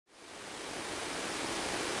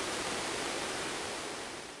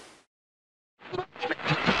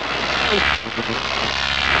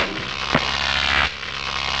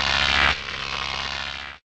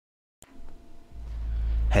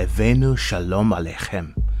Hevenu Shalom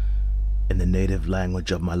Aleichem, in the native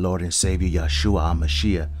language of my Lord and Savior Yeshua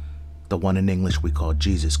HaMashiach, the one in English we call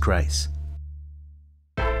Jesus Christ.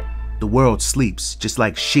 The world sleeps just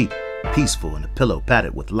like sheep, peaceful in a pillow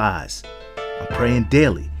padded with lies. I'm praying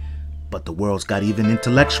daily, but the world's got even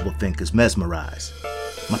intellectual thinkers mesmerized.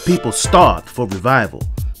 My people starve for revival,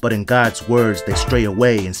 but in God's words they stray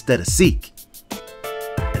away instead of seek.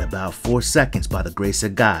 In about 4 seconds, by the grace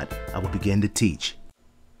of God, I will begin to teach.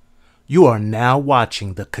 You are now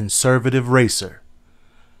watching The Conservative Racer.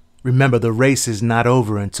 Remember, the race is not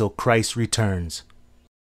over until Christ returns.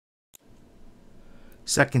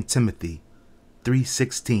 2 Timothy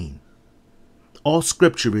 3:16. All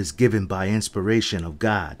scripture is given by inspiration of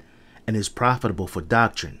God and is profitable for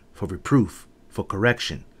doctrine, for reproof, for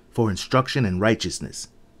correction, for instruction in righteousness.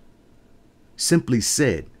 Simply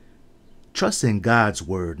said, trust in God's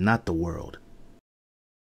word, not the world.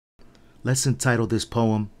 Let's entitle this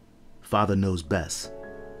poem, Father Knows Best.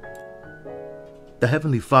 The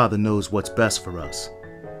Heavenly Father knows what's best for us.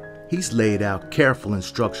 He's laid out careful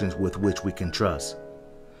instructions with which we can trust.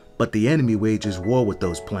 But the enemy wages war with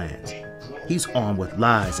those plans. He's armed with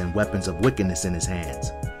lies and weapons of wickedness in his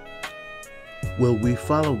hands. Will we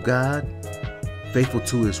follow God, faithful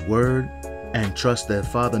to his word, and trust that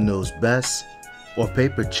Father knows best, or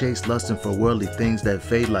paper chase lusting for worldly things that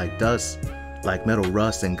fade like dust, like metal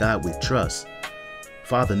rust, and God we trust?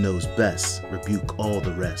 Father knows best, rebuke all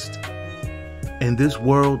the rest. In this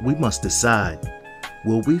world, we must decide,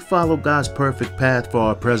 will we follow God's perfect path for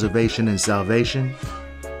our preservation and salvation,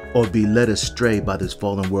 or be led astray by this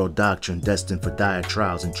fallen world doctrine destined for dire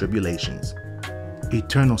trials and tribulations?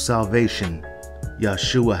 Eternal salvation,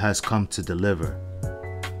 Yeshua has come to deliver,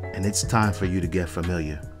 and it's time for you to get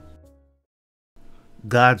familiar.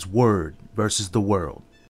 God's Word versus the world.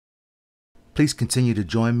 Please continue to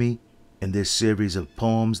join me in this series of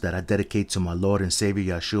poems that I dedicate to my Lord and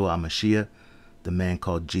Savior Yeshua HaMashiach, the man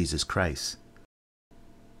called Jesus Christ.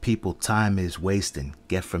 People, time is wasting.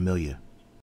 Get familiar.